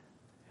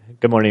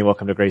Good morning.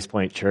 Welcome to Grace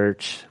Point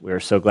Church. We're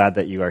so glad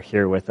that you are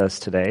here with us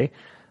today.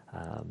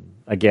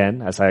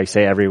 Again, as I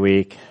say every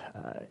week,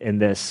 in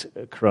this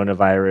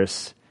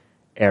coronavirus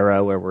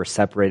era where we're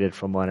separated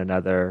from one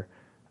another,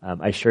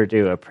 I sure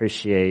do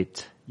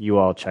appreciate you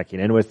all checking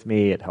in with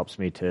me. It helps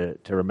me to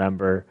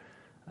remember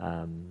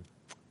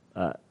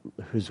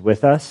who's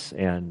with us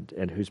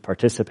and who's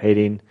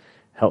participating.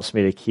 Helps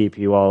me to keep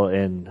you all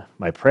in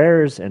my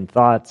prayers and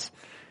thoughts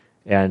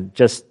and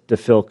just to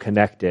feel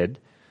connected.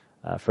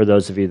 For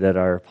those of you that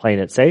are playing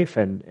it safe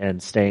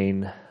and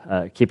staying,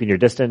 keeping your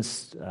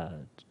distance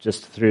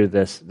just through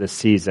this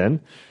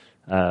season,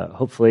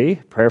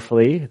 hopefully,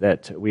 prayerfully,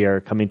 that we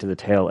are coming to the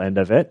tail end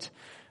of it.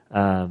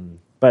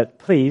 But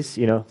please,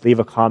 leave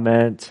a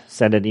comment,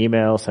 send an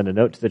email, send a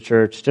note to the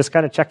church. Just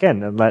kind of check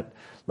in and let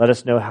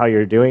us know how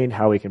you're doing,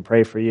 how we can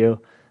pray for you.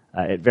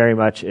 It very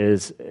much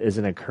is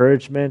an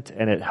encouragement,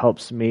 and it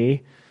helps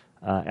me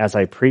as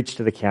I preach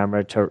to the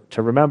camera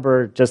to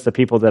remember just the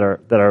people that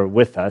are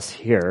with us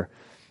here.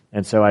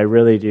 And so I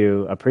really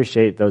do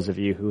appreciate those of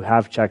you who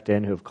have checked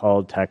in, who have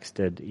called,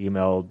 texted,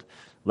 emailed,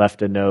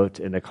 left a note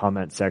in the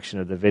comment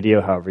section of the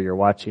video, however you're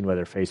watching,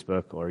 whether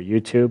Facebook or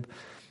YouTube.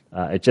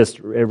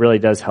 It really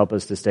does help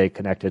us to stay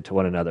connected to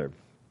one another.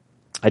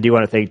 I do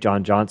want to thank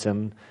John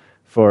Johnson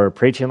for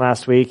preaching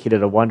last week. He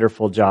did a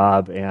wonderful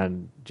job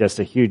and just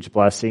a huge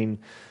blessing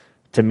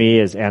to me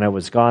as Anna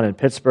was gone in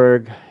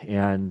Pittsburgh,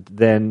 and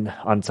then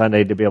on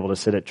Sunday to be able to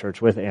sit at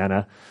church with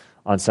Anna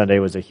on Sunday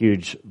was a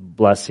huge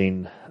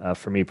blessing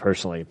for me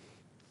personally.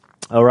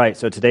 All right,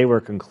 so today we're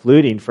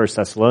concluding 1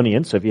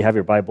 Thessalonians. So if you have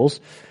your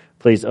Bibles,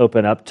 please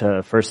open up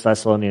to 1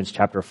 Thessalonians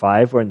chapter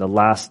 5. We're in the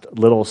last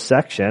little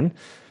section.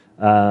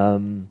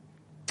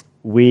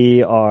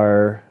 We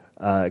are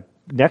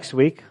next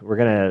week, we're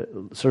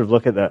going to sort of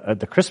look at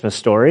the Christmas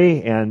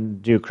story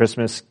and do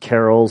Christmas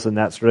carols and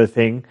that sort of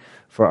thing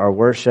for our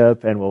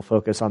worship, and we'll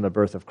focus on the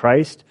birth of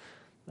Christ.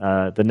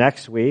 The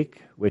next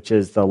week, which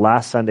is the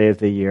last Sunday of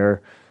the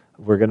year,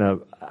 we're going to,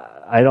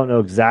 I don't know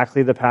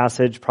exactly the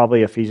passage,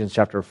 probably Ephesians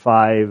chapter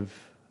 5,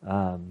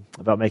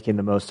 about making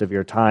the most of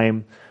your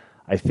time.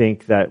 I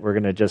think that we're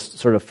going to just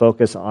sort of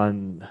focus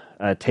on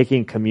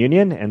taking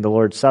communion and the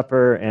Lord's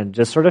Supper and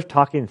just sort of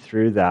talking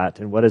through that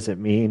and what does it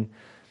mean.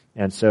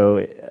 And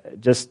so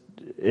just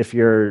if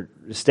you're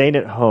staying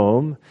at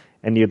home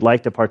and you'd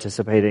like to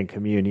participate in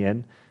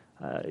communion,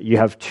 you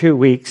have 2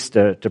 weeks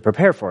to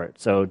prepare for it.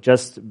 So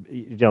just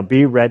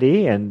be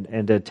ready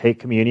and to take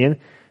communion.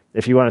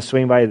 If you want to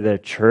swing by the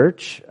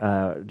church,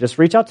 just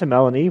reach out to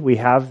Melanie. We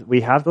have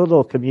the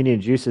little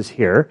communion juices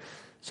here.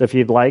 So if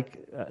you'd like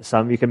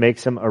some, you can make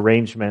some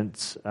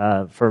arrangements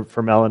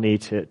for Melanie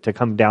to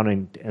come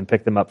down and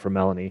pick them up for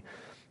Melanie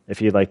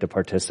if you'd like to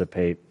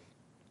participate.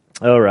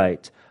 All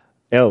right.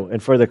 Oh,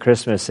 and for the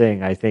Christmas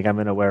thing, I think I'm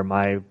going to wear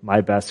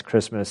my best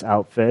Christmas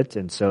outfit.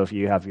 And so if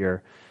you have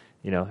your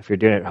if you're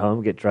doing it at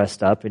home, get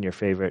dressed up in your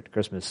favorite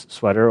Christmas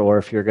sweater, or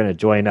if you're going to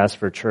join us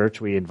for church,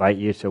 we invite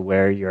you to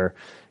wear your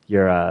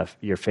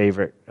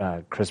favorite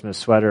Christmas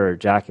sweater or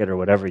jacket or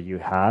whatever you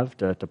have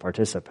to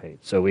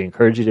participate. So we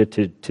encourage you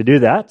to do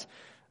that,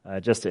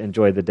 just to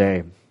enjoy the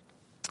day.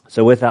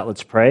 So with that,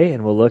 let's pray,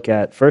 and we'll look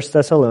at 1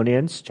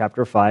 Thessalonians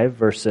chapter 5,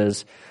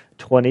 verses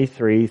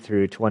 23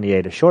 through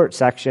 28, a short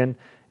section,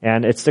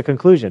 and it's the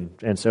conclusion.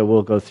 And so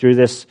we'll go through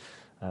this.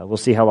 We'll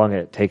see how long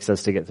it takes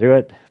us to get through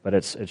it, but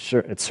it's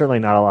certainly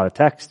not a lot of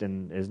text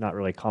and is not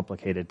really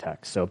complicated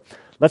text. So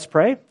let's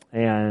pray,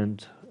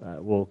 and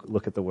we'll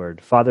look at the Word.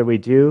 Father, we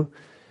do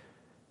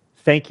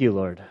thank you,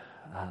 Lord,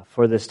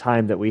 for this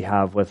time that we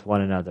have with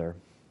one another.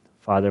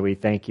 Father, we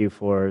thank you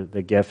for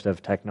the gift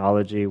of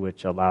technology,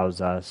 which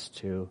allows us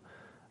to,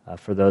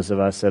 for those of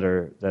us that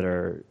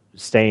are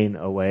staying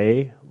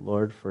away,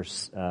 Lord,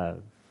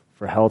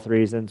 for health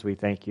reasons, we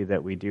thank you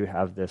that we do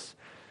have this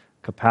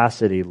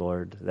capacity,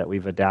 Lord, that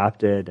we've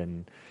adapted,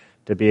 and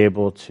to be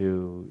able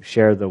to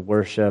share the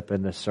worship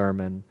and the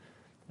sermon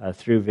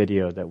through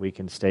video, that we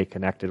can stay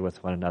connected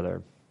with one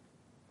another.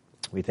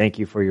 We thank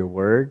you for your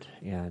word,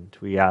 and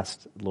we ask,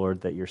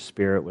 Lord, that your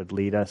Spirit would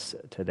lead us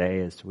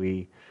today as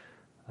we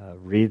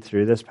read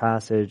through this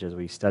passage, as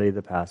we study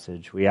the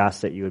passage. We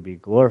ask that you would be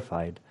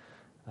glorified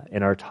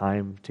in our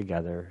time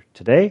together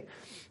today.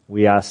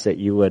 We ask that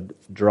you would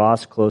draw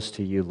us close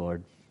to you,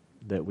 Lord,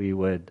 that we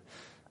would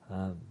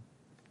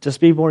just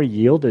be more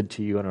yielded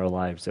to you in our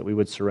lives, that we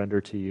would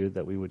surrender to you,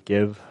 that we would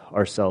give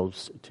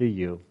ourselves to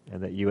you,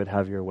 and that you would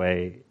have your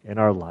way in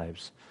our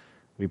lives.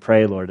 We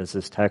pray, Lord, as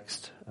this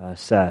text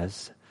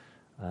says,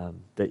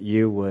 that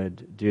you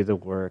would do the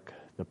work,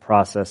 the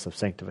process of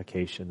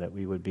sanctification, that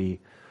we would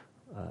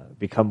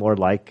become more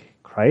like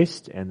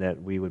Christ, and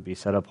that we would be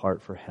set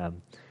apart for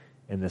him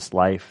in this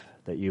life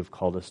that you've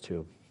called us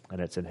to. And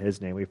it's in his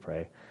name we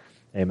pray.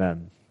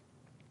 Amen.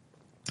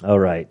 All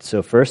right,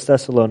 so 1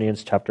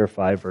 Thessalonians chapter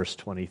 5, verse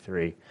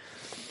 23.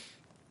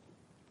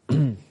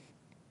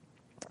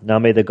 Now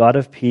may the God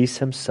of peace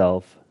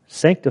himself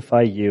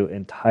sanctify you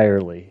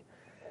entirely,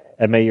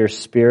 and may your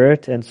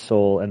spirit and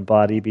soul and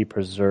body be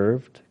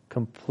preserved,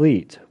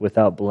 complete,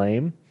 without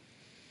blame,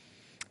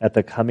 at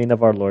the coming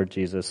of our Lord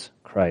Jesus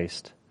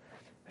Christ.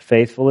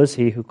 Faithful is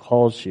he who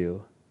calls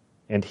you,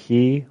 and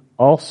he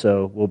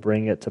also will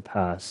bring it to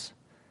pass.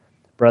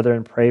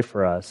 Brethren, pray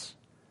for us.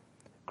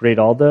 Greet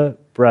all the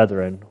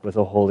brethren with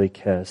a holy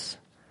kiss.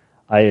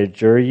 I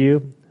adjure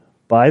you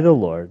by the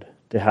Lord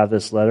to have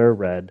this letter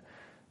read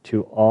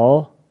to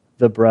all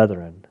the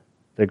brethren.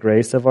 The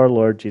grace of our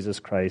Lord Jesus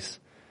Christ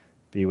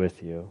be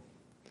with you.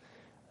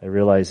 I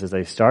realized as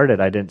I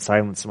started, I didn't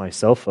silence my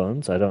cell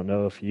phones. I don't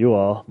know if you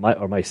all,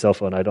 my cell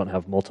phone, I don't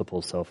have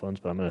multiple cell phones,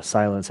 but I'm going to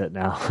silence it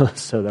now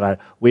so that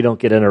we don't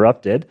get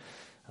interrupted.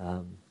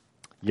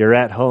 You're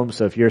at home,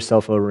 so if your cell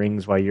phone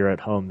rings while you're at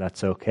home,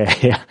 that's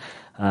okay.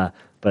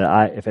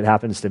 But if it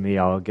happens to me,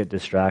 I'll get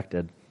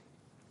distracted.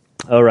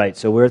 All right,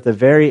 so we're at the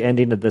very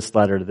ending of this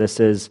letter. This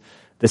is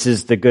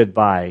the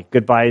goodbye.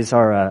 Goodbyes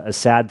are a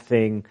sad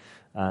thing.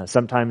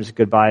 Sometimes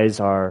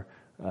goodbyes are,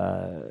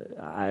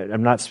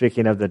 I'm not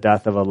speaking of the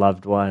death of a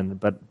loved one,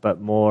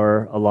 but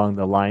more along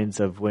the lines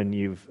of when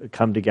you've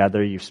come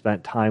together, you've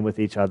spent time with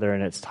each other,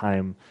 and it's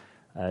time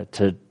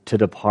to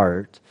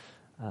depart.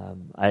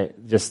 I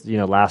just,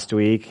 last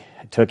week,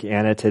 I took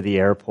Anna to the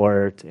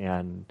airport,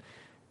 and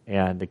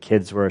the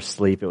kids were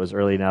asleep. It was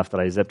early enough that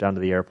I zipped down to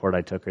the airport.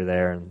 I took her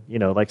there, and,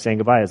 like saying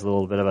goodbye is a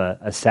little bit of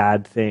a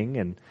sad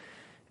thing,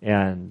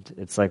 and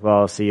it's like, well,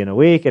 I'll see you in a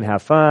week and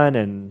have fun,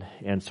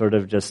 and sort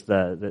of just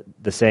the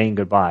saying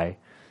goodbye.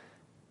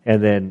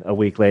 And then a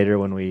week later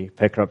when we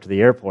pick her up to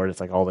the airport,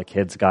 it's like all the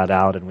kids got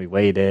out and we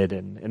waited,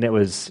 and it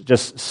was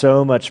just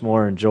so much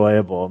more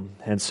enjoyable.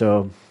 And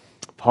so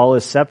Paul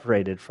is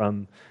separated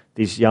from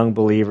these young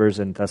believers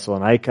in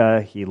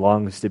Thessalonica. He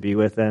longs to be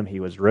with them. He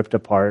was ripped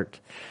apart,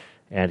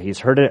 and he's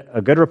heard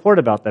a good report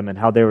about them and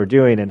how they were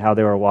doing and how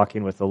they were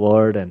walking with the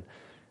Lord. And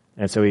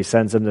so he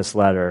sends them this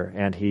letter,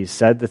 and he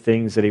said the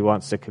things that he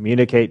wants to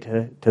communicate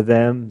to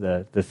them,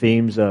 the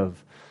themes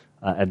of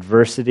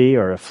adversity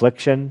or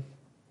affliction,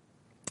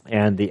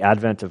 and the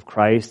advent of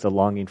Christ, the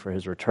longing for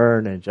his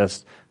return, and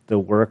just the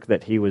work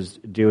that he was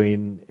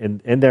doing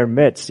in their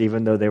midst,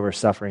 even though they were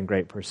suffering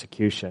great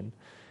persecution.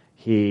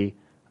 He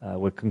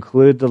would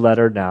conclude the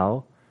letter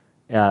now,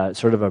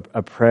 sort of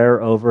a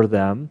prayer over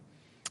them,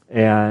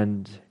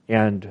 and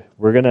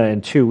we're going to,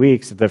 in 2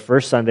 weeks, the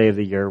first Sunday of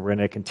the year, we're going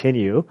to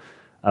continue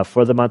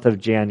for the month of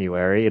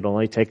January. It'll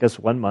only take us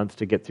 1 month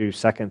to get through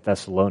 2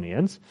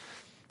 Thessalonians.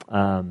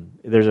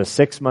 There's a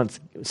 6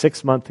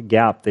 month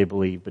gap, they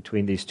believe,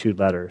 between these two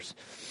letters.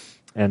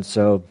 And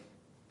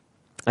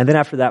then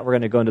after that, we're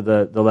going to go into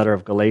the letter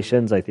of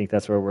Galatians. I think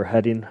that's where we're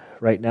heading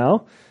right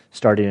now,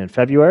 starting in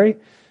February.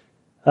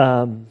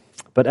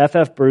 But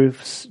F.F.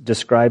 Bruce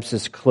describes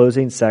this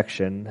closing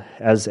section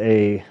as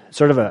a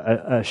sort of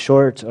a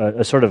short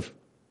sort of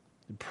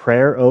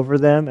prayer over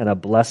them and a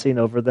blessing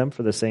over them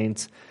for the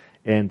saints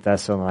in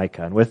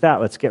Thessalonica. And with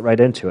that, let's get right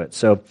into it.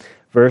 So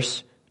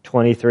verse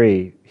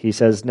 23, he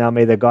says, "Now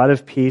may the God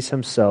of peace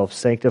himself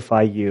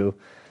sanctify you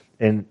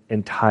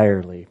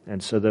entirely."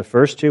 And so the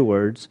first two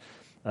words,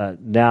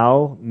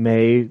 now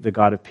may the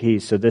God of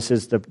peace. So this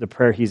is the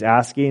prayer he's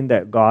asking,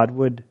 that God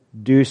would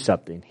do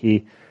something.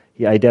 He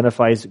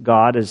identifies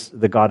God as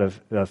the God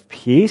of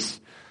peace.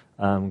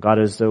 God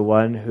is the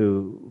one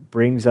who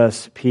brings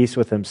us peace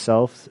with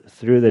himself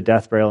through the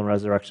death, burial, and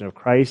resurrection of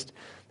Christ.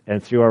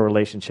 And through our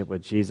relationship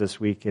with Jesus,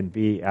 we can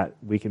be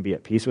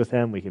at peace with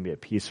him. We can be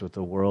at peace with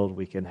the world.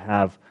 We can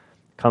have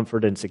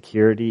comfort and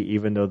security,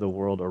 even though the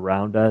world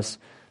around us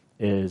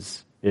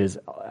is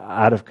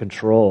out of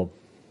control.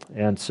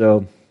 And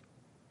so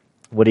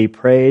what he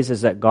prays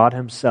is that God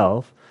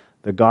himself,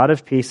 the God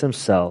of peace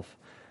himself,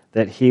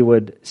 that he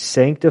would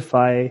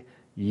sanctify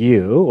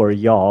you, or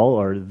y'all,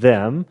 or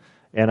them.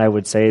 And I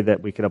would say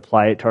that we could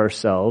apply it to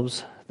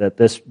ourselves, that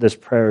this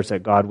prayer is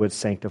that God would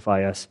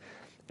sanctify us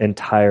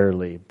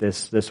entirely.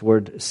 This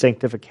word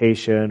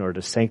sanctification, or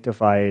to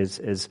sanctify,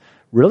 is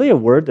really a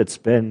word that's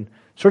been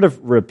sort of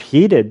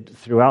repeated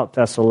throughout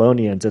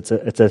Thessalonians. It's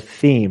a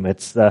theme.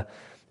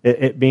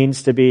 It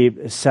means to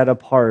be set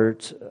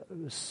apart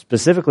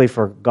specifically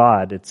for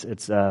God.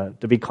 It's to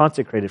be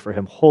consecrated for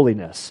him,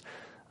 holiness.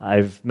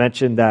 I've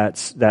mentioned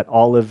that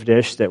olive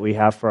dish that we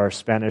have for our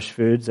Spanish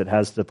foods. It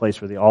has the place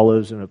for the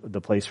olives and the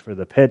place for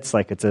the pits.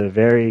 Like, it's a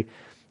very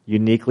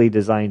uniquely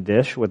designed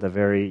dish with a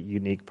very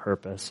unique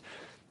purpose.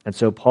 And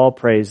so Paul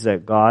prays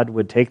that God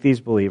would take these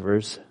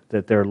believers,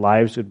 that their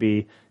lives would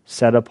be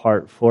set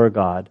apart for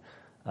God,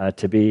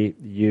 to be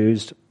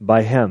used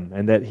by him,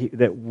 and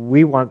that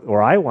we want,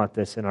 or I want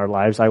this in our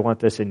lives. I want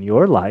this in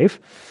your life.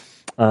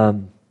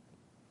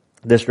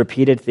 This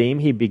repeated theme,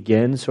 he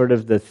begins sort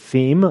of the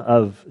theme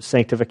of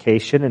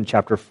sanctification in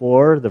chapter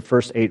 4, the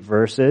first 8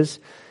 verses.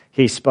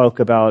 He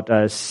spoke about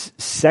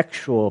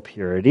sexual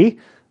purity,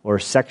 or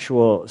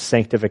sexual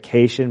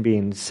sanctification,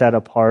 being set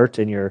apart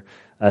in your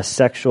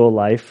sexual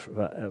life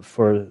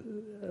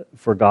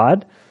for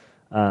God.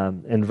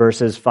 In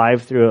verses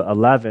 5 through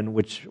 11,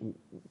 which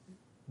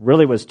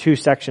really was 2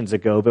 sections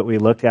ago, but we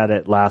looked at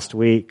it last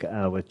week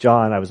with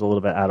John. I was a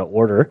little bit out of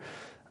order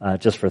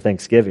just for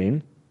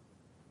Thanksgiving.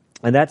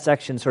 And that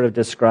section sort of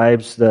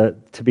describes to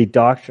be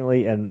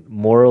doctrinally and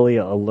morally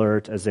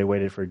alert as they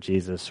waited for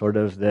Jesus, sort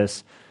of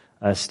this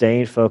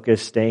staying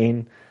focused,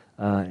 staying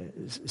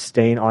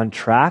on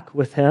track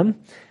with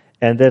Him.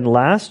 And then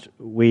last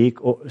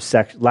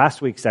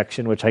week's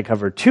section, which I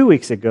covered 2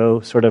 weeks ago,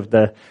 sort of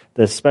the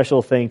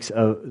special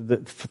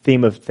the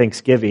theme of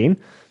Thanksgiving,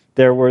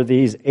 there were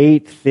these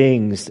 8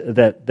 things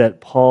that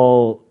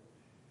Paul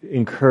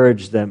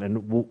encouraged them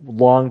and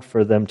longed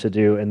for them to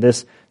do. And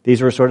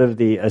these were sort of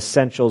the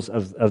essentials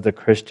of the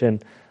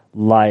Christian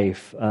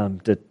life,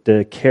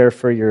 to care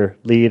for your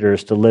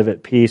leaders, to live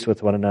at peace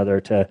with one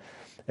another, to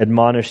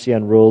admonish the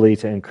unruly,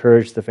 to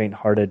encourage the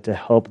faint-hearted, to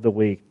help the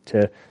weak,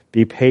 to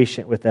be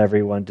patient with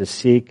everyone, to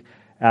seek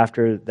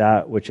after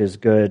that which is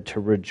good, to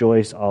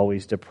rejoice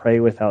always, to pray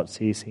without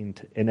ceasing,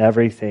 in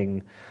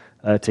everything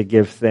to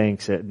give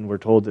thanks. And we're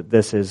told that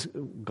this is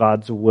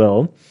God's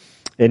will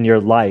in your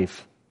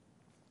life.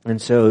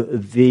 And so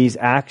these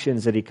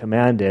actions that he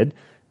commanded,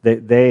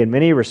 they in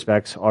many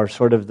respects are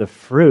sort of the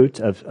fruit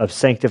of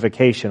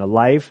sanctification. A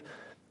life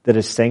that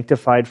is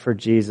sanctified for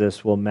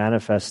Jesus will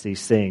manifest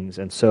these things.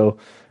 And so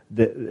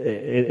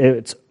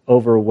it's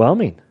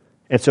overwhelming.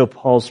 And so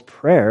Paul's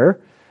prayer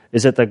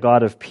is that the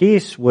God of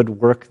peace would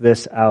work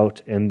this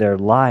out in their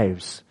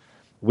lives.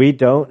 We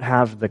don't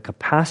have the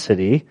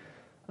capacity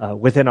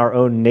within our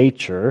own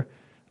nature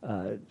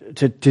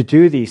to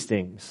do these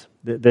things.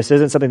 This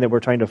isn't something that we're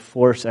trying to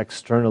force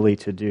externally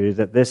to do,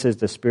 that this is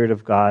the Spirit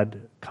of God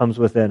comes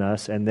within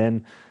us, and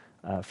then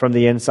from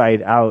the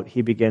inside out,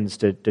 He begins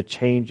to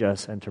change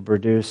us and to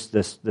produce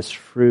this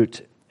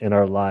fruit in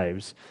our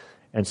lives.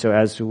 And so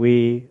as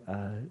we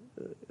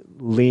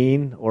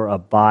lean or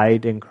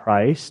abide in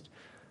Christ,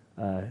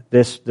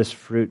 this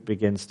fruit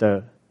begins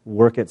to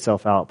work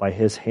itself out by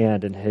His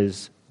hand and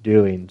His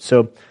doing.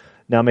 So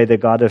now may the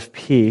God of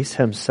peace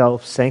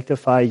Himself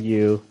sanctify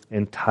you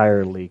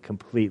entirely,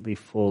 completely,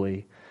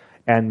 fully.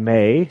 And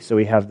may, so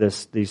we have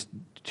these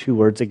 2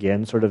 words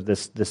again, sort of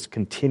this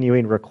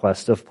continuing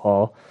request of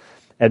Paul,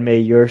 and may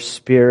your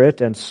spirit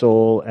and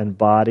soul and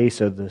body,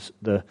 so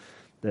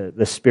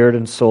the spirit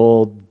and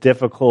soul,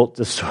 difficult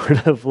to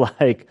sort of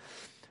like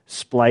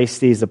splice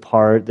these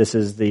apart. This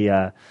is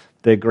the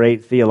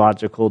great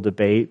theological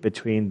debate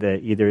between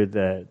either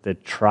the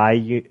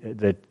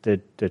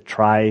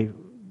tri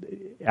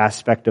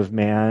aspect of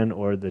man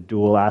or the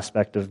dual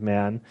aspect of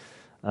man.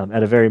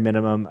 At a very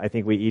minimum, I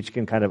think we each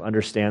can kind of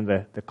understand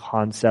the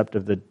concept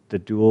of the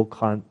dual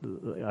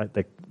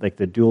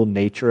the dual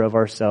nature of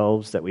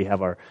ourselves, that we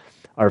have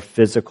our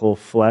physical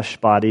flesh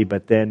body,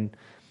 but then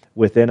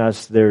within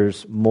us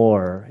there's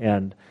more.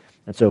 And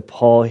so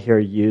Paul here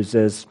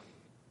uses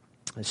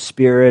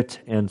spirit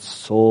and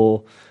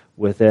soul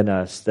within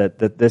us, that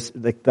this,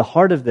 like, the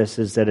heart of this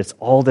is that it's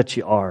all that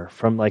you are,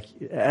 from like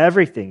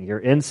everything, your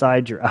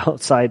inside, your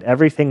outside,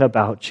 everything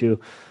about you.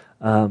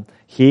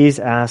 He's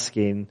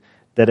asking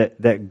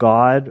that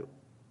God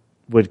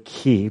would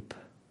keep,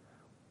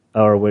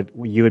 or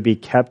you would be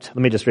kept. Let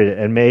me just read it.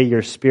 And may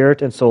your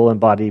spirit and soul and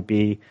body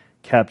be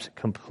kept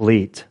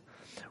complete,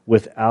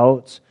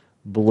 without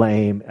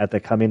blame, at the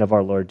coming of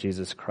our Lord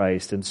Jesus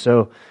Christ. And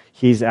so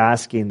he's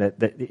asking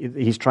that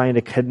he's trying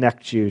to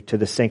connect you to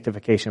the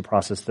sanctification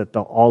process, that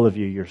all of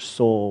you, your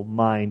soul,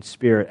 mind,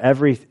 spirit,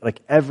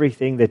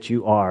 everything that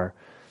you are,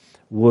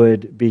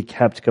 would be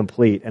kept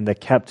complete. And the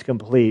kept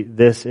complete,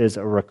 this is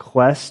a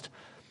request,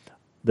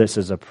 this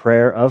is a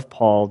prayer of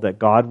Paul, that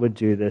God would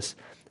do this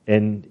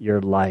in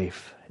your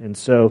life. And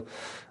so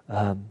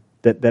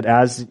that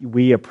as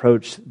we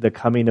approach the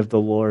coming of the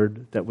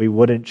Lord, that we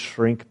wouldn't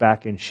shrink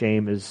back in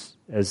shame,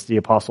 as the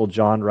Apostle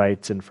John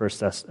writes in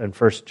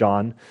First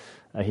John.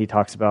 He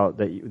talks about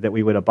that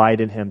we would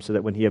abide in Him, so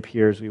that when He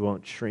appears, we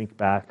won't shrink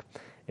back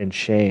in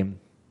shame.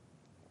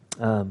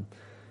 The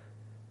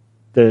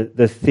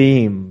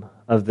theme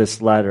of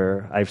this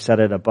letter, I've said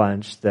it a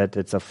bunch, that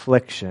it's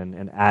affliction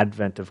and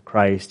advent of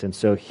Christ. And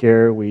so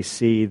here we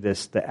see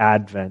the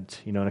advent.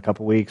 In a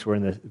couple weeks, we're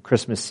in the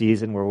Christmas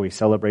season where we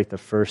celebrate the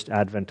first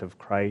advent of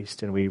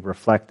Christ, and we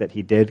reflect that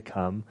He did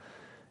come.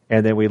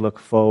 And then we look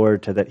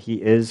forward to that He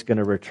is going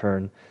to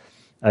return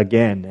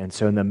again. And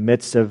so in the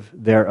midst of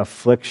their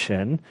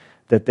affliction,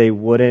 that they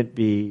wouldn't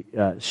be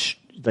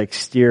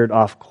steered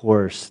off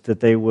course, that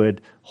they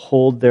would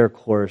hold their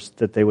course,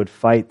 that they would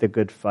fight the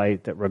good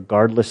fight, that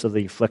regardless of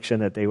the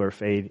affliction that they were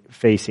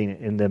facing,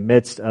 in the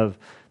midst of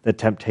the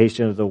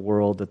temptation of the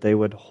world, that they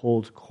would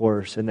hold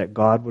course, and that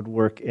God would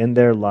work in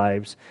their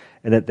lives,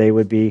 and that they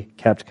would be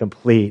kept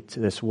complete.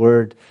 This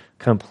word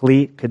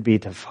complete could be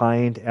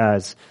defined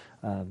as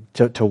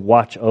to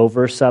watch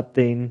over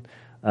something,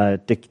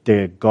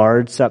 to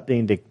guard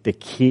something, to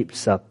keep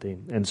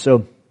something. And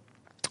so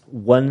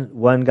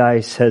one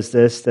guy says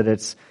this, that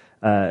it's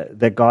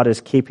that God is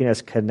keeping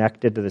us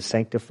connected to the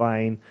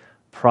sanctifying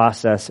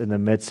process in the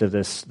midst of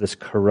this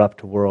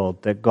corrupt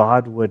world, that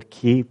God would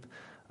keep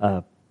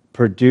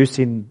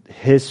producing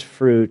His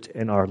fruit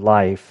in our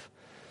life.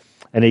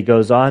 And he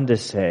goes on to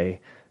say,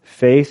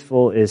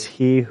 faithful is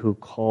He who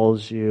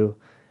calls you,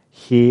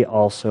 He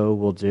also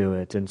will do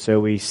it. And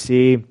so we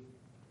see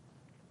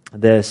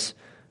this,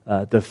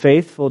 the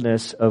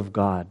faithfulness of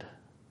God.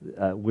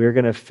 We're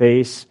going to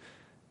face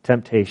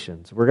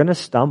temptations. We're going to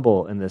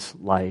stumble in this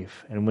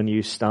life. And when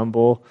you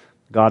stumble,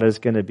 God is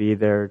going to be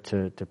there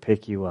to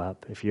pick you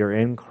up. If you're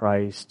in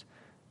Christ,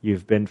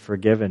 you've been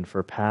forgiven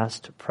for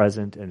past,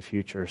 present, and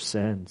future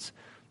sins.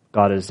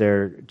 God is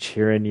there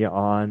cheering you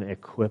on,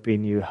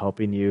 equipping you,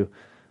 helping you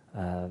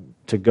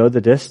to go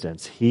the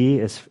distance. He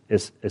is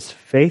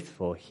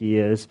faithful. He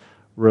is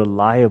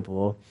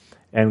reliable.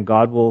 And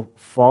God will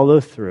follow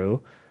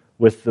through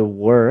with the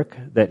work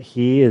that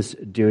He is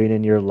doing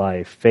in your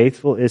life.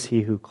 Faithful is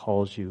He who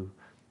calls you.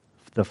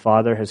 The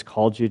Father has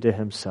called you to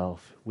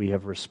Himself. We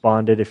have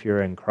responded if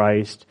you're in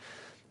Christ,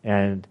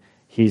 and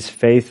He's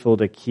faithful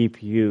to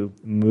keep you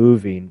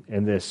moving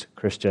in this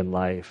Christian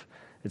life.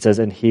 It says,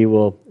 and He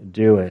will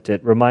do it.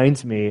 It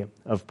reminds me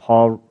of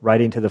Paul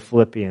writing to the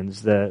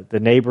Philippians, the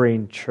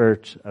neighboring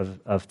church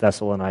of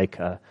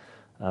Thessalonica,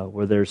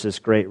 where there's this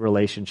great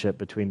relationship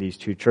between these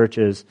two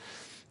churches.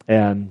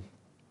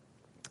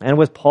 And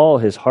with Paul,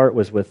 his heart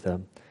was with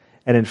them.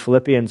 And in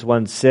Philippians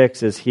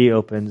 1:6, as he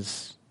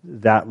opens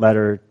that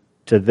letter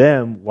to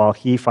them while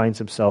he finds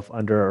himself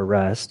under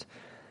arrest,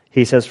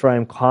 he says, for I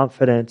am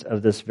confident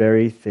of this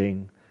very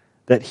thing,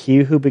 that He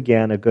who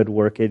began a good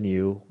work in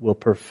you will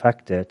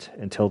perfect it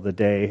until the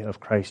day of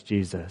Christ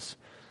Jesus.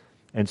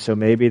 And so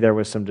maybe there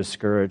was some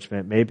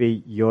discouragement.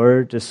 Maybe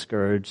you're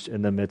discouraged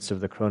in the midst of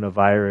the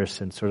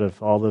coronavirus and sort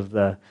of all of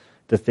the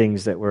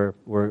things that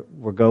we're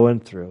going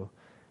through.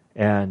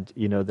 And,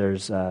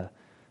 there's,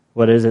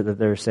 what is it that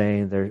they're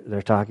saying?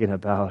 They're talking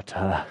about,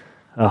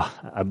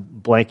 I'm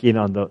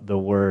blanking on the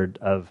word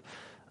of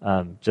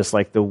just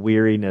like the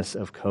weariness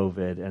of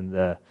COVID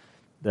and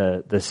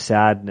the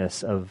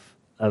sadness of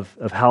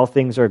how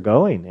things are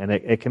going. And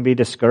it can be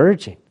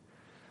discouraging.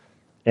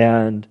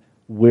 And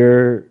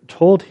we're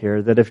told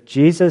here that if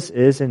Jesus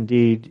is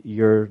indeed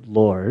your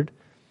Lord,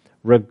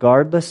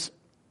 regardless,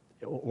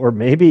 or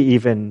maybe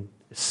even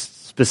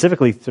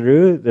specifically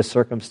through the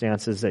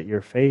circumstances that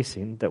you're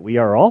facing, that we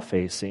are all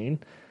facing,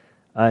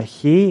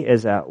 He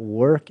is at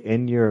work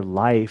in your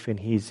life, and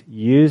He's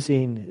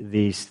using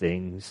these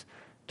things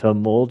to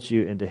mold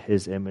you into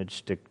His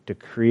image, to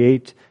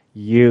create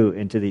you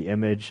into the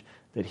image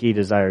that He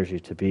desires you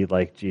to be,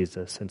 like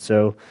Jesus. And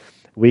so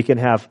we can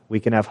have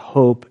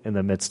hope in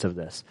the midst of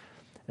this.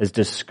 As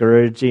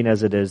discouraging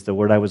as it is, the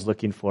word I was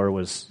looking for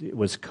was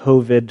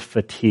COVID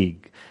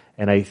fatigue.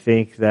 And I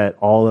think that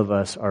all of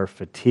us are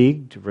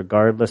fatigued,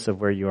 regardless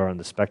of where you are on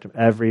the spectrum.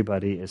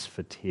 Everybody is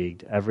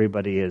fatigued.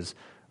 Everybody is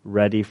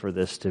ready for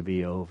this to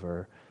be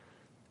over.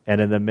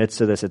 And in the midst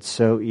of this, it's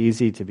so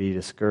easy to be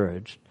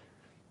discouraged.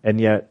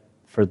 And yet,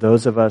 for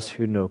those of us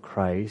who know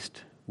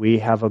Christ, we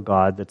have a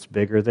God that's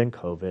bigger than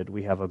COVID.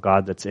 We have a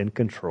God that's in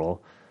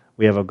control.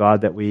 We have a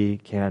God that we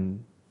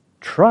can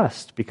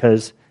trust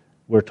because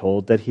we're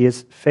told that He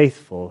is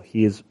faithful.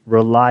 He is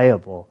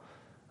reliable.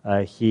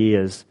 He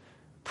is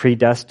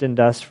predestined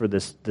us for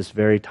this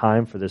very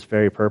time, for this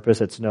very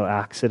purpose. It's no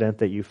accident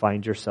that you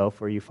find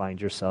yourself where you find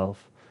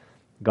yourself.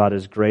 God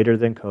is greater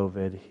than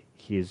COVID.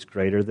 He is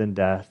greater than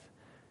death.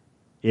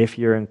 If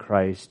you're in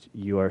Christ,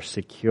 you are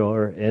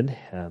secure in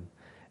Him,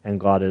 and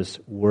God is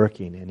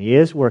working, and He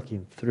is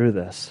working through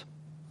this.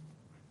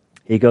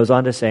 He goes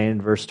on to say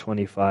in verse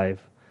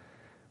 25,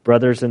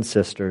 brothers and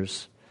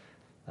sisters,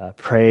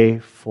 pray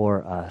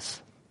for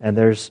us. And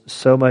there's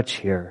so much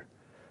here.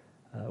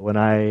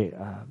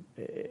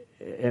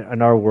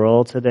 In our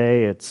world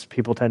today,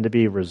 people tend to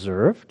be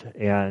reserved,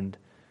 and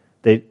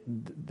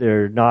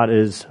they're not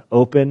as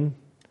open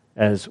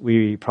as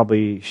we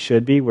probably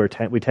should be. We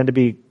tend to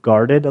be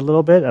guarded a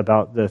little bit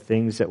about the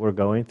things that we're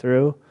going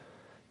through.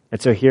 And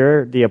so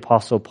here, the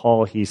Apostle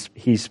Paul,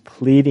 he's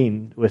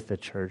pleading with the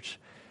church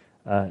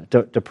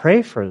to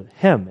pray for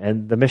him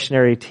and the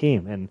missionary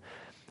team. And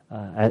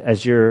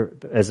as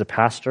a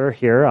pastor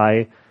here,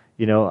 I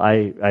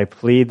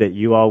plead that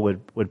you all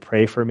would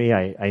pray for me.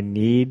 I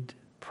need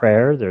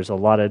prayer. There's a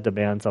lot of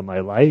demands on my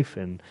life,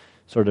 and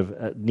sort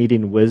of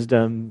needing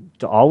wisdom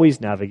to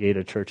always navigate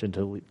a church and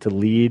to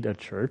lead a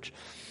church.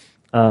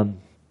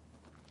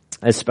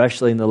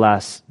 Especially in the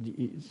last,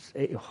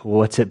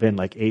 what's it been,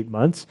 like 8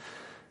 months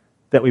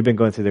that we've been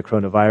going through the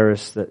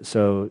coronavirus.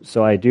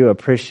 So I do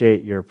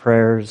appreciate your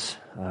prayers.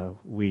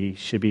 We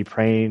should be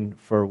praying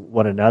for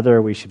one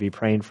another. We should be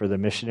praying for the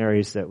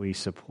missionaries that we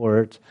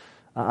support.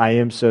 I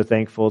am so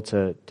thankful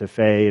to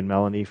Faye and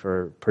Melanie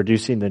for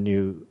producing the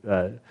new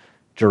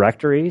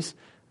directories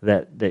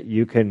that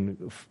you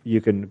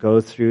can go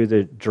through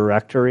the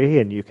directory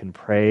and you can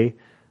pray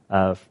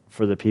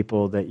for the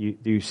people that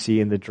you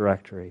see in the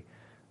directory.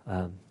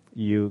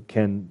 You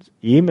can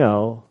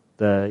email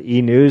the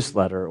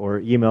e-newsletter or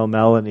email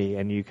Melanie,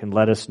 and you can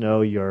let us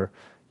know your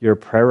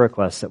prayer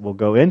requests that will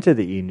go into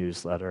the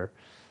e-newsletter.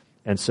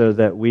 And so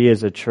that we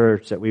as a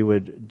church, that we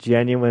would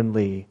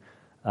genuinely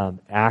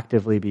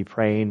actively be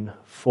praying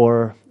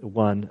for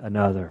one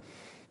another.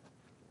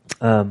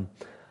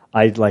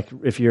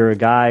 If you're a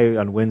guy,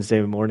 on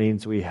Wednesday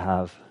mornings we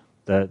have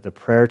the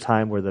prayer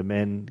time where the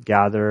men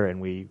gather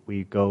and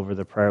we go over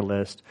the prayer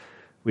list.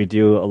 We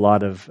do a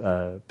lot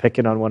of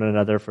picking on one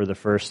another for the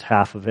first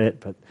half of it,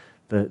 but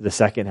the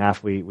second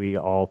half we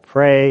all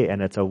pray,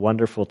 and it's a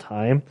wonderful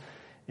time.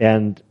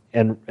 And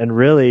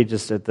really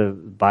just at the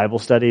Bible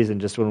studies and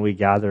just when we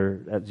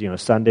gather,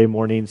 Sunday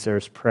mornings,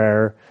 there's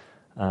prayer.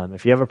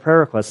 If you have a prayer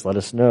request, let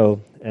us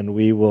know, and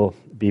we will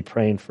be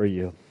praying for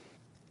you.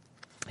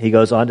 He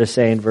goes on to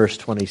say in verse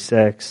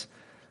 26,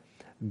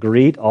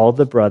 greet all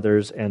the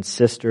brothers and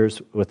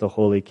sisters with a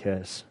holy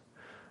kiss.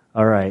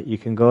 All right, you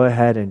can go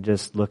ahead and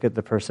just look at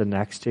the person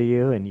next to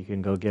you, and you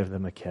can go give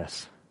them a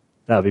kiss.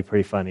 That would be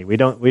pretty funny. We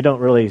don't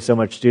really so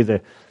much do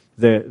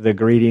the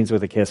greetings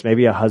with a kiss.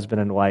 Maybe a husband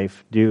and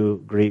wife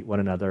do greet one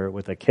another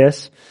with a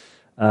kiss.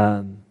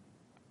 In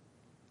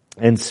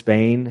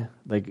Spain,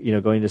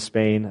 going to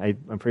Spain,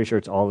 I'm pretty sure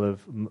it's a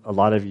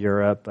lot of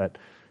Europe, but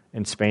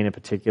in Spain in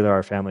particular,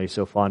 our family is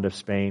so fond of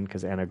Spain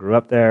because Anna grew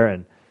up there,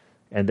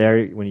 and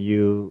there when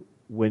you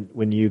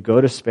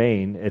go to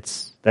Spain,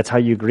 that's how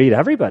you greet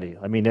everybody.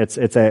 I mean, it's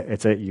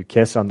you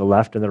kiss on the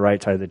left and the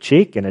right side of the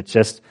cheek, and it's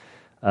just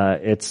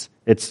it's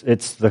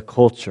the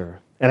culture.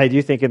 And I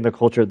do think in the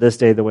culture this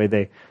day, the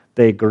way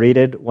they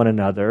greeted one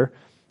another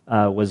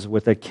was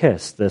with a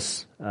kiss.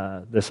 This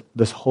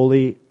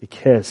holy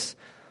kiss.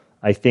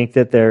 I think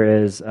that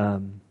there is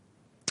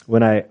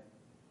when I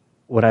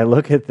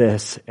look at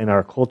this in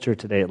our culture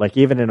today, like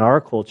even in our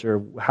culture,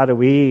 how do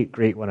we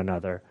greet one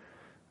another?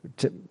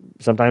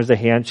 Sometimes a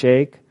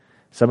handshake.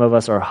 Some of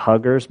us are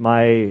huggers.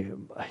 My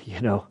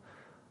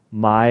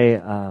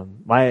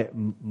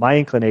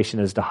inclination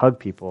is to hug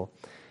people.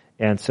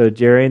 And so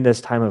during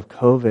this time of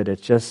COVID,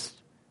 it's just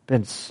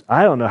been,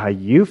 I don't know how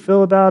you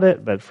feel about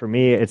it, but for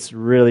me, it's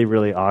really,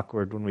 really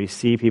awkward when we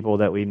see people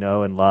that we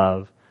know and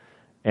love,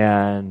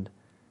 and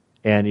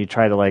you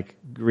try to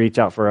reach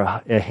out for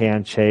a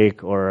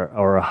handshake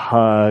or a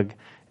hug,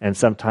 and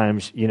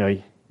sometimes,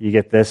 you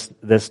get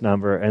this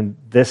number, and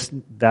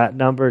that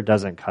number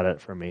doesn't cut it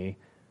for me.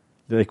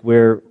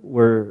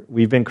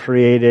 We've been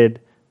created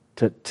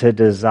to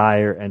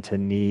desire and to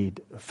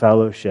need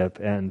fellowship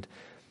and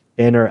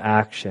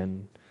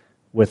interaction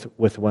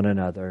with one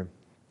another.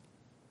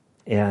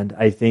 And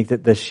I think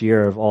that this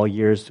year of all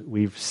years,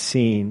 we've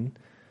seen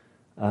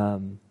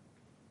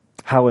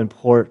how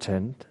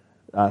important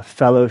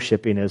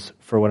fellowshipping is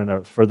for one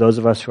another. For those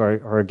of us who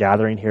are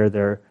gathering here,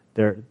 they're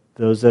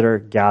those that are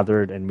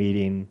gathered and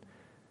meeting.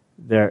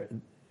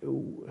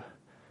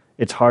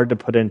 It's hard to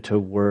put into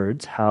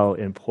words how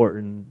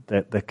important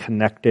that the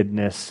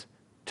connectedness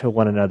to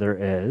one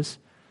another is.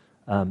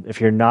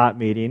 If you're not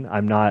meeting,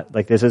 I'm not,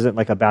 this isn't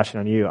like a bashing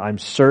on you. I'm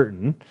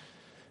certain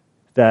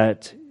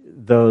that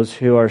those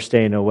who are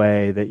staying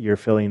away, that you're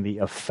feeling the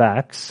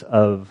effects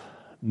of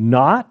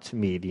not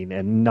meeting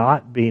and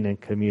not being in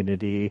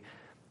community,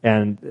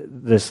 and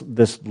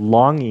this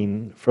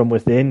longing from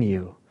within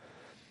you.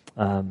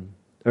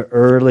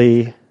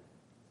 Early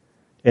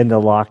in the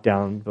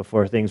lockdown,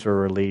 before things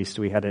were released,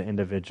 we had an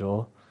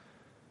individual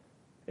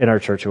in our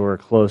church who we're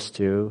close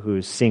to,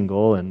 who's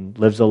single and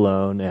lives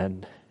alone,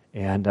 and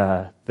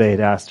they'd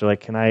asked her,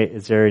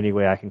 is there any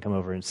way I can come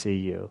over and see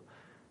you?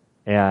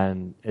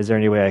 And is there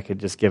any way I could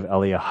just give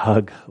Ellie a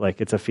hug?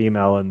 It's a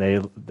female, and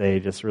they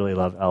just really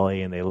love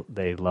Ellie, and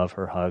they love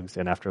her hugs.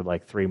 And after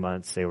 3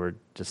 months, they were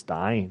just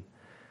dying.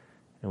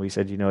 And we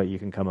said, you know what, you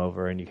can come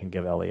over and you can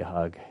give Ellie a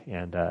hug.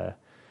 And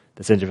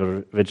this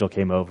individual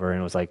came over,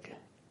 and it was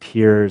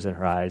tears in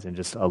her eyes and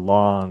just a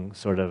long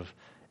sort of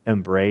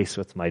embrace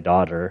with my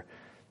daughter.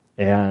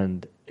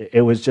 And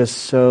it was just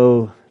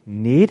so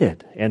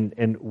needed,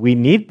 and we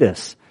need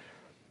this.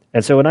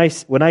 And so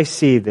when I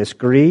see this,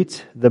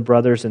 greet the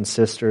brothers and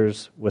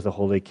sisters with a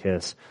holy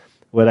kiss,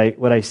 what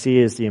I see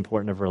is the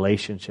importance of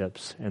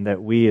relationships, and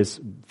that we as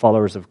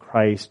followers of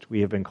Christ,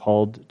 we have been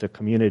called to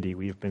community.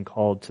 We have been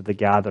called to the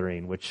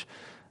gathering, which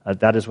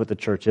that is what the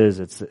church is.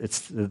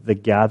 It's the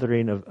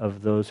gathering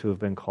of those who have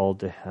been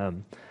called to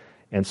Him.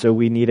 And so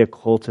we need to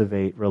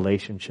cultivate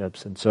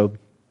relationships. And so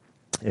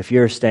if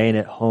you're staying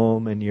at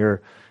home and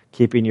you're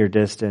keeping your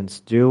distance,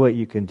 do what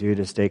you can do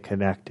to stay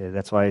connected.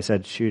 That's why I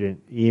said shoot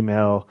an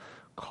email,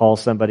 call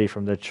somebody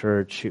from the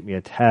church, shoot me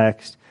a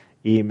text,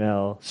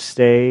 email.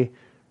 Stay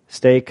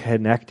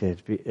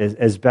connected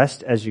as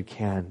best as you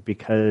can,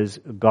 because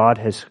God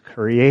has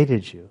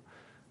created you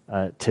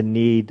to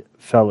need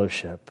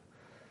fellowship.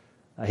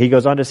 He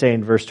goes on to say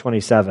in verse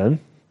 27,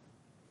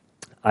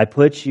 I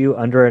put you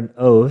under an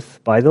oath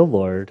by the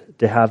Lord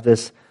to have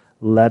this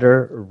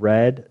letter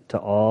read to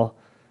all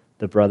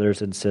the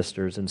brothers and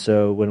sisters. And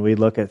so when we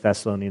look at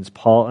Thessalonians,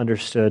 Paul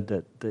understood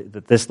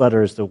that this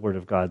letter is the Word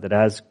of God, that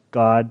as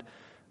God,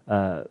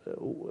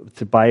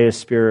 by His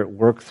Spirit,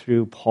 worked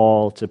through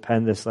Paul to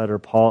pen this letter,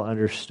 Paul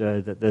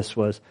understood that this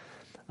was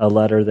a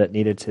letter that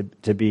needed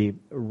to be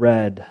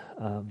read.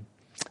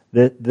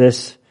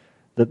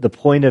 The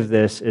point of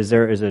this is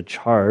there is a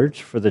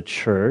charge for the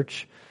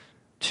church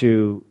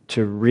to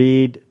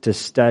read, to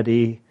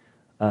study,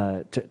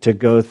 to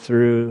go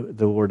through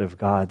the Word of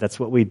God. That's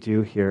what we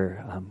do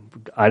here.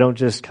 I don't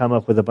just come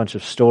up with a bunch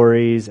of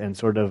stories and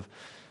sort of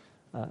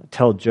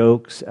tell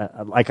jokes.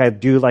 I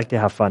do like to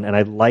have fun, and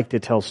I like to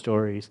tell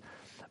stories,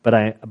 but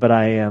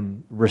I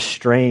am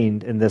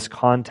restrained in this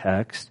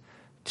context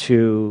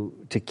to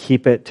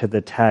keep it to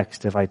the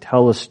text. If I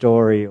tell a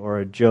story or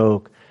a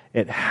joke,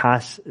 it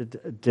has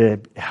to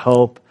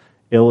help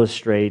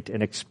illustrate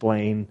and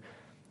explain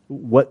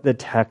what the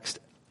text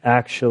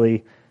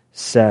actually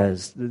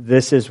says.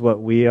 This is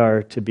what we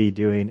are to be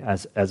doing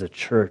as a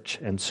church.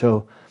 And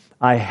so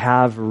I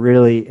have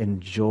really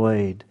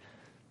enjoyed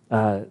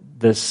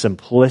the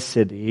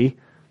simplicity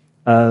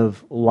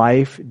of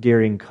life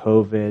during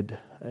COVID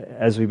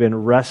as we've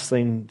been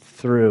wrestling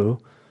through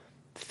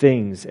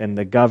things and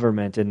the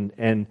government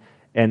and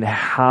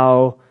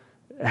how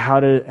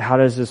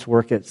does this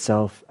work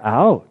itself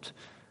out?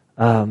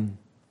 And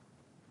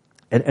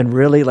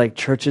really, like,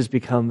 churches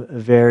become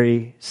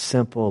very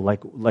simple.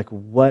 Like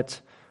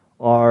what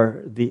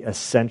are the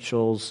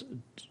essentials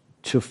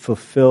to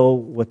fulfill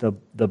what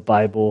the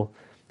Bible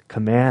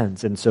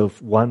commands? And so,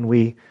 one,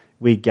 we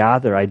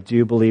gather. I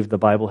do believe the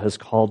Bible has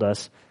called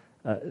us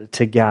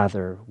to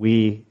gather.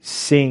 We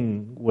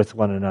sing with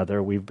one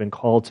another. We've been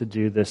called to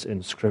do this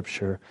in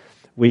Scripture.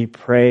 We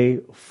pray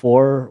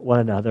for one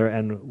another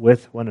and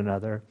with one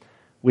another.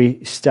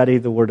 We study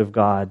the Word of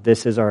God.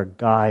 This is our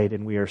guide,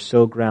 and we are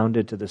so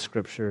grounded to the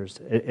Scriptures.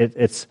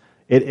 It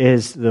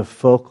is the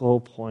focal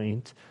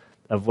point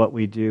of what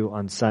we do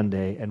on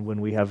Sunday and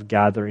when we have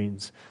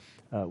gatherings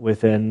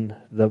within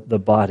the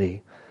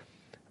body.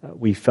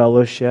 We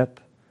fellowship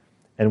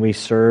and we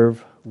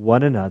serve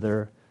one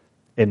another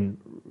in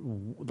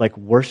like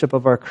worship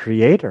of our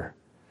Creator.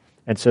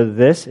 And so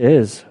this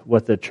is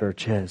what the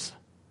church is.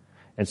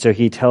 And so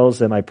he tells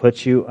them, I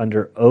put you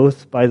under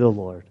oath by the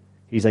Lord.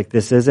 He's like,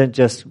 this isn't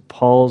just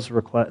Paul's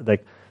request.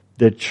 Like,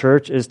 the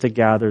church is to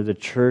gather. The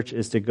church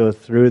is to go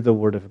through the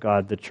Word of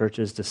God. The church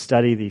is to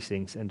study these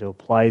things and to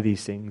apply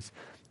these things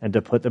and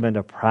to put them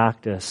into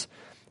practice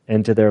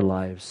into their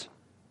lives.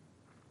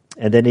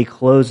 And then he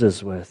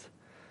closes with,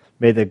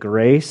 may the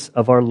grace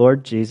of our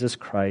Lord Jesus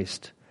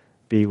Christ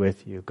be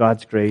with you.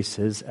 God's grace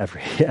is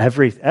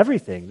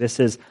everything. This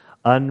is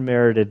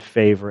unmerited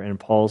favor. And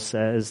Paul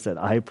says that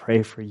I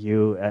pray for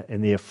you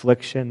in the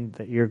affliction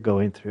that you're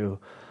going through.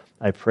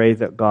 I pray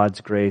that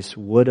God's grace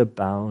would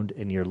abound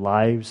in your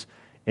lives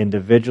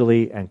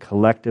individually and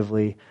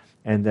collectively,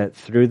 and that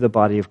through the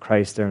body of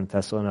Christ there in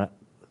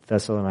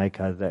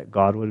Thessalonica, that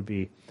God would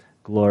be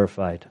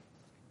glorified.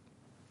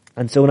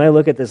 And so when I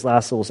look at this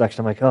last little section,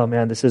 I'm like, oh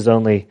man, this is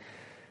only,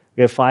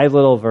 we have 5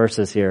 little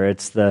verses here.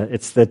 It's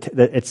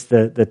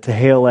the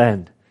tail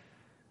end.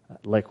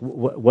 Like,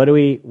 what do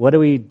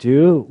we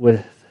do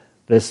with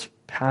this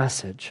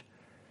passage?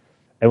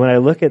 And when I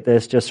look at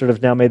this, just sort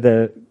of now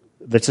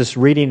let's just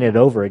reading it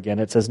over again.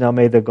 It says, now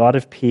may the God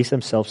of peace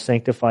himself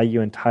sanctify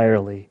you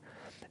entirely,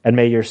 and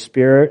may your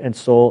spirit and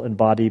soul and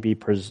body be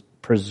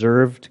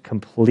preserved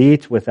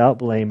complete without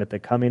blame at the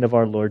coming of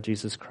our Lord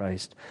Jesus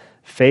Christ.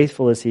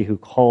 Faithful is he who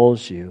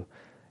calls you,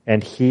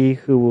 and he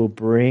who will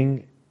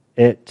bring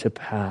it to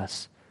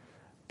pass.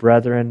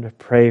 Brethren,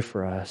 pray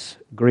for us.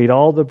 Greet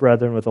all the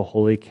brethren with a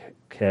holy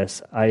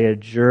kiss. I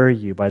adjure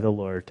you by the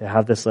Lord to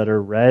have this letter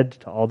read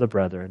to all the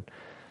brethren.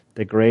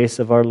 The grace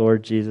of our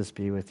Lord Jesus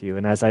be with you.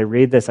 And as I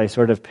read this, I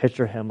sort of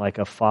picture him like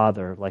a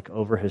father, like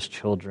over his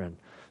children,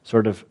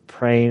 sort of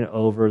praying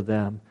over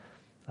them,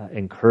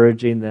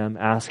 encouraging them,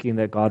 asking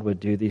that God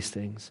would do these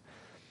things.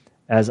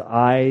 As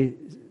I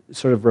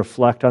sort of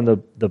reflect on the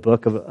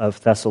book of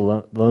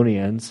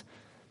Thessalonians,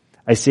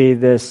 I see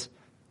this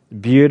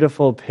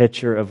beautiful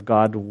picture of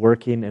God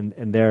working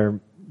in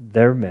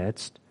their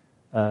midst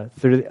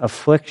through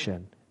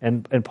affliction.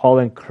 And Paul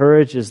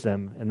encourages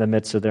them in the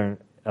midst of their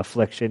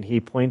affliction. He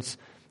points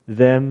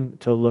them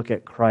to look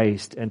at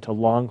Christ and to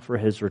long for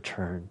his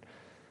return.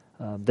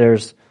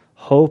 There's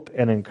hope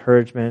and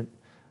encouragement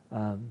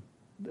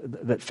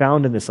that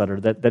found in this letter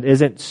that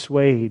isn't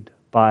swayed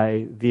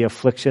by the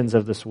afflictions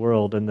of this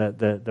world and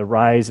the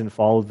rise and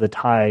fall of the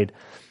tide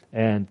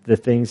and the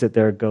things that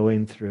they're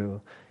going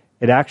through.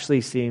 It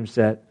actually seems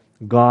that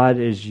God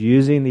is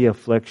using the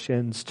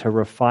afflictions to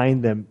refine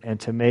them and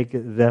to make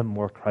them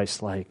more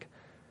Christ-like.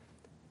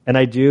 And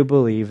I do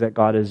believe that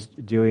God is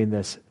doing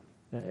this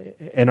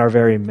in our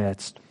very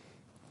midst.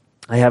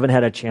 I haven't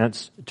had a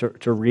chance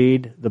to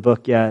read the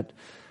book yet.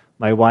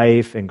 My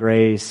wife and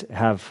Grace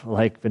have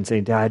been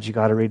saying, Dad, you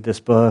got to read this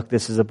book.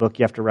 This is a book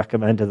you have to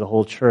recommend to the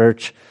whole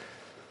church.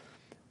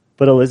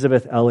 But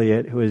Elizabeth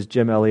Elliot, who is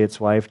Jim Elliot's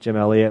wife, Jim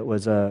Elliot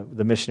was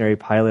the missionary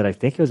pilot. I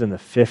think it was in the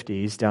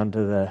 50s down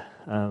to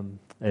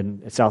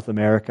in South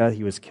America.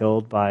 He was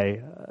killed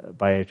by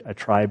a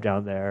tribe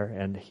down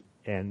there,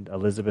 and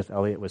Elizabeth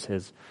Elliot was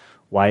his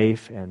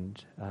wife, and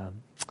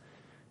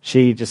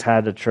she just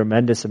had a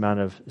tremendous amount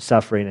of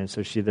suffering, and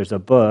so there's a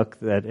book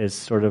that is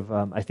sort of,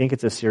 I think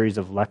it's a series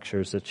of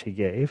lectures that she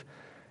gave,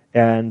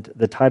 and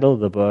the title of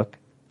the book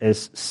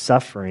is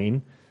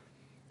Suffering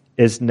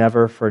is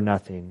Never for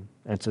Nothing.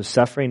 And so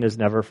Suffering is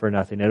Never for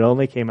Nothing. It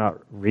only came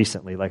out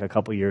recently, like a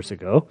couple years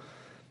ago,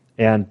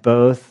 and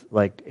both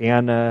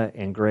Anna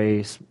and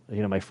Grace,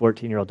 my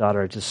 14-year-old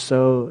daughter, are just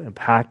so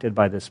impacted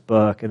by this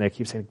book, and they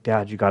keep saying,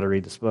 Dad, you got to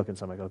read this book, and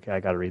so I'm like, okay,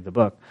 I got to read the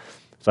book.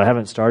 So I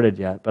haven't started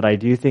yet, but I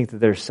do think that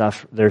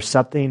there's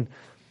something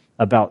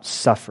about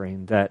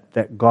suffering,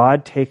 that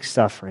God takes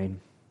suffering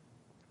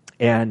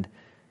and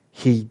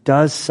he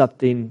does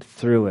something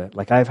through it.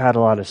 Like, I've had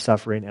a lot of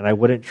suffering and I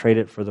wouldn't trade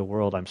it for the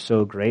world. I'm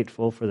so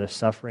grateful for the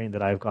suffering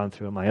that I've gone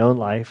through in my own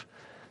life,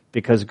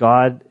 because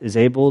God is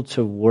able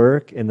to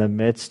work in the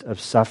midst of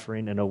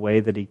suffering in a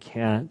way that he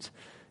can't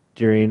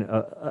during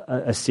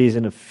a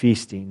season of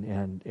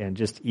feasting and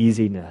just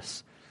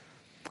easiness.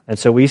 And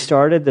so we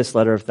started this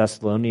letter of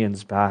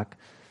Thessalonians back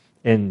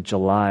in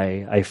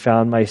July. I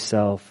found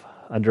myself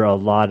under a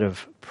lot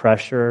of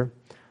pressure,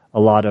 a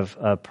lot of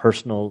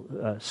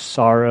personal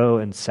sorrow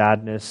and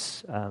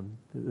sadness.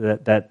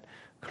 That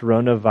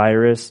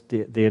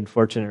coronavirus, the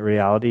unfortunate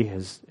reality,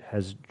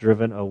 has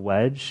driven a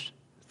wedge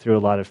through a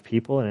lot of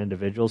people and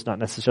individuals, not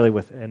necessarily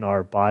within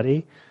our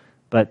body,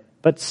 but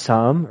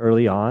some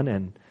early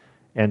on,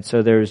 and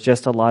so there's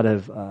just a lot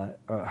of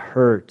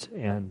hurt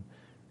and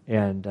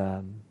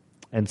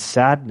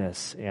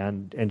sadness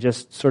and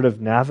just sort of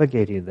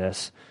navigating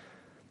this.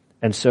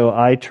 And so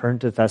I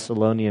turned to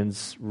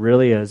Thessalonians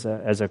really as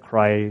a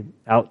cry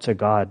out to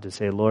God to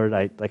say, Lord,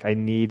 I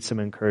need some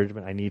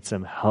encouragement, I need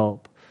some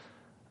help.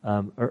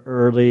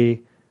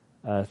 Early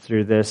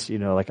through this,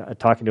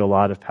 talking to a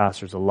lot of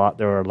pastors, there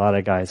were a lot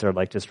of guys that are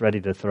like just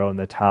ready to throw in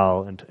the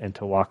towel and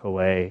to walk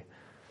away.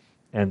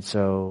 And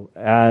so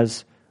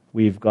as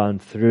we've gone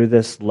through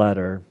this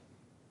letter,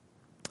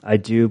 I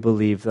do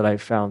believe that I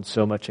found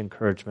so much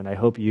encouragement. I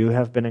hope you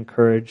have been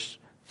encouraged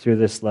through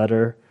this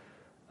letter.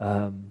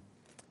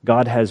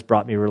 God has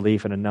brought me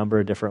relief in a number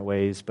of different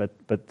ways, but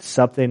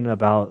something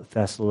about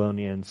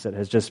Thessalonians that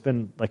has just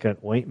been like an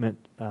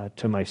ointment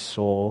to my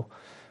soul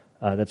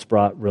that's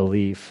brought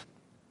relief.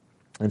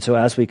 And so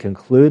as we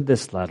conclude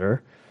this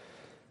letter,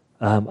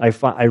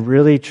 I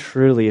really,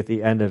 truly, at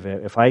the end of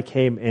it, if I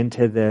came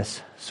into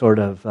this sort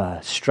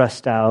of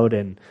stressed out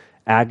and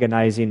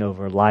agonizing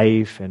over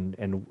life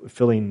and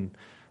feeling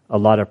a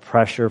lot of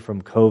pressure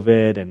from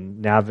COVID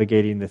and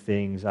navigating the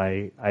things,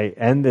 I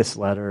end this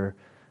letter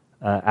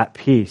at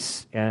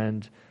peace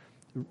and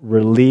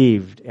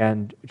relieved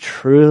and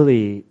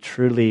truly,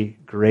 truly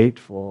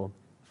grateful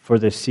for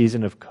this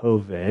season of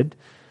COVID.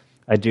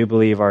 I do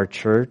believe our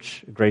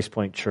church, Grace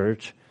Point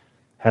Church,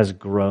 has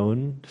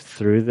grown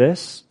through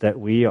this, that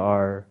we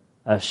are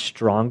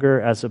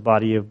stronger as a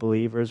body of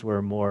believers.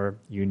 We're more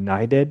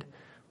united.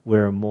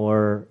 We're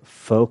more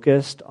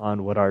focused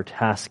on what our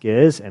task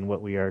is and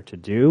what we are to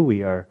do.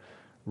 We are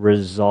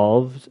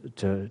resolved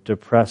to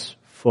press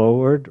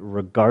forward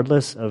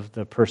regardless of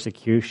the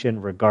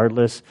persecution,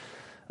 regardless,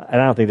 and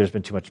I don't think there's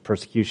been too much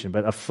persecution,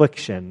 but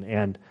affliction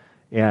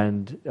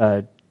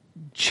and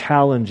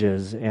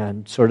challenges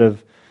and sort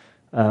of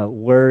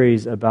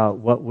worries about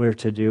what we're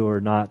to do or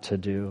not to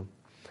do.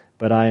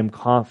 But I am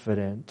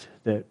confident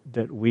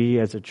that we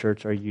as a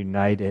church are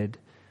united,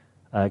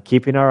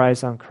 keeping our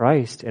eyes on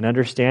Christ and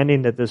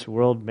understanding that this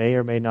world may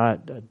or may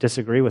not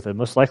disagree with it.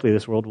 Most likely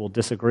this world will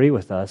disagree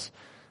with us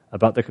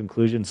about the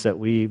conclusions that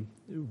we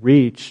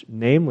reach,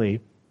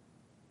 namely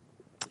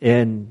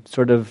in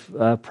sort of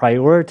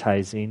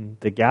prioritizing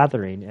the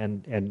gathering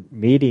and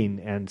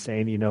meeting and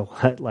saying, you know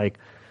what, like,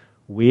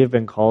 we have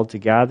been called to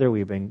gather.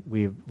 We've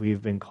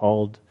been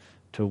called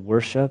to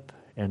worship,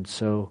 and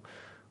so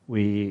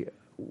we've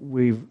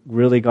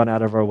really gone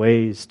out of our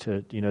ways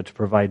to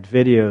provide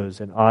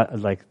videos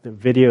and like the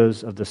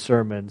videos of the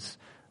sermons,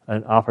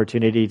 an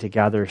opportunity to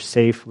gather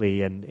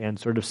safely and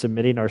sort of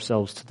submitting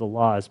ourselves to the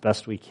law as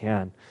best we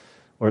can.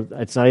 Or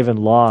it's not even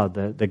law,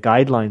 the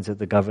guidelines that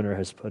the governor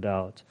has put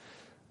out.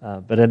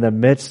 But in the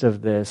midst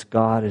of this,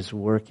 God is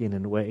working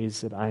in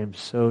ways that I am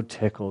so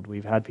tickled.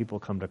 We've had people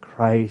come to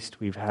Christ.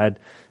 We've had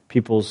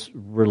people's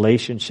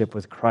relationship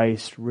with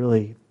Christ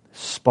really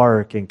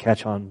spark and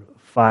catch on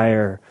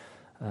fire.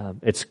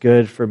 It's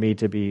good for me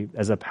to be,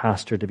 as a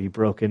pastor, to be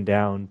broken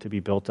down, to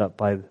be built up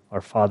by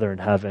our Father in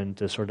heaven,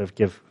 to sort of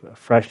give a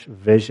fresh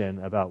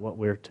vision about what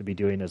we're to be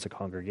doing as a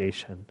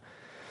congregation.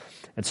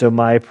 And so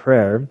my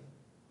prayer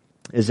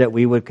is that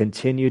we would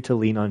continue to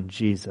lean on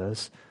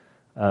Jesus,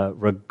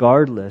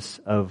 regardless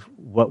of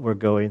what we're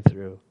going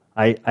through.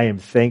 I am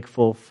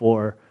thankful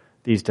for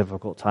these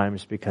difficult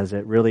times because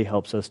it really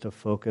helps us to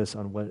focus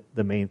on what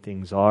the main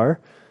things are.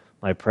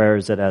 My prayer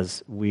is that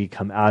as we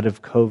come out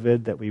of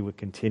COVID, that we would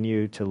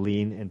continue to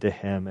lean into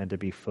Him and to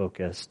be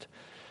focused.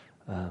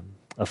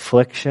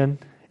 Affliction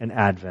and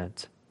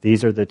Advent.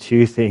 These are the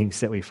two things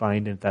that we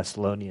find in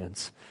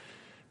Thessalonians.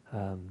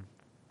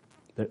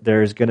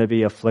 There's going to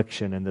be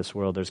affliction in this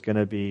world. There's going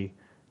to be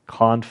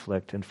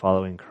conflict in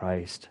following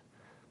Christ.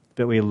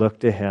 But we look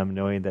to Him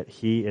knowing that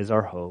He is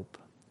our hope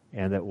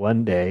and that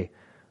one day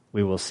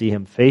we will see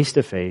Him face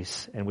to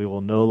face and we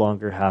will no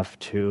longer have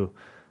to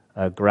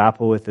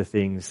grapple with the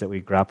things that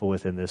we grapple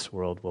with in this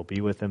world. We'll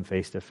be with Him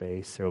face to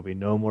face. There will be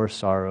no more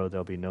sorrow. There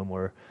will be no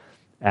more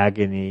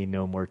agony,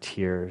 no more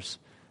tears,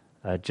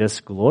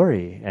 just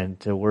glory and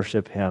to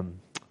worship Him.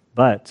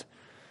 But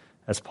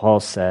as Paul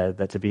said,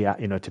 that to be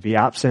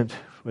absent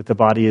with the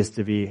body is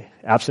to be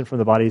absent from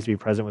the body is to be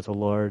present with the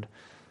Lord.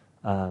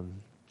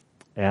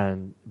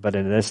 But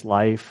in this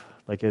life,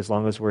 like as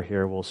long as we're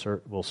here, we'll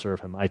serve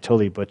Him. I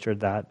totally butchered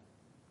that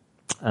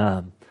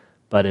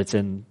But it's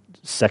in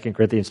 2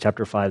 Corinthians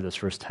chapter 5, those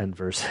first 10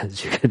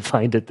 verses. You can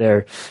find it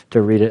there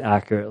to read it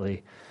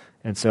accurately.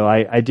 And so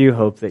I do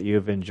hope that you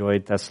have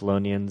enjoyed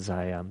Thessalonians.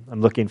 I'm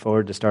looking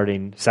forward to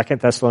starting 2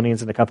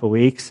 Thessalonians in a couple of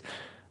weeks.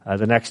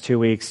 The next 2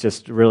 weeks,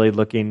 just really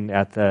looking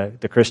at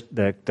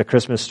the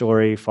Christmas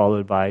story,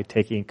 followed by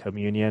taking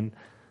communion.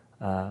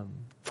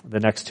 The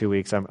next 2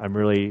 weeks, I'm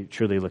really,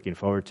 truly looking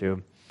forward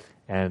to.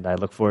 And I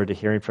look forward to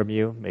hearing from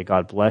you. May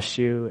God bless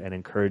you and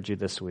encourage you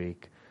this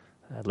week.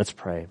 Let's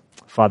pray.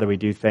 Father, we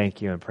do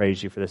thank you and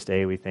praise you for this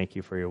day. We thank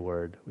you for your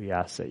word. We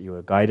ask that you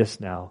would guide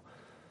us now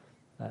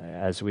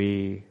as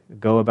we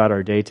go about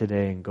our day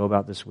today and go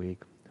about this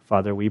week.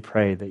 Father, we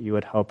pray that you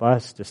would help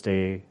us to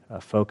stay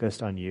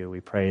focused on you. We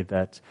pray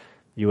that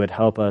you would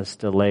help us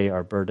to lay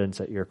our burdens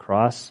at your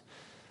cross,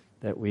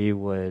 that we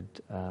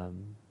would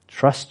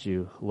trust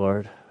you,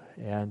 Lord,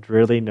 and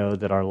really know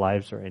that our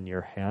lives are in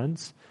your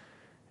hands,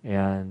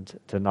 and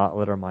to not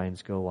let our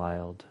minds go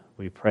wild.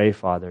 We pray,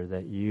 Father,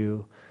 that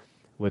you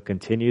would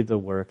continue the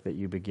work that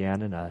you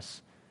began in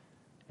us,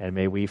 and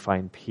may we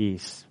find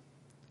peace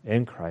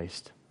in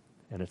Christ.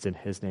 And it's in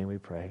his name we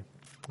pray.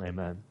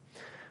 Amen.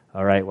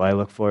 All right, well, I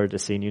look forward to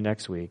seeing you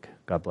next week.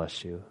 God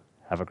bless you.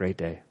 Have a great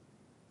day.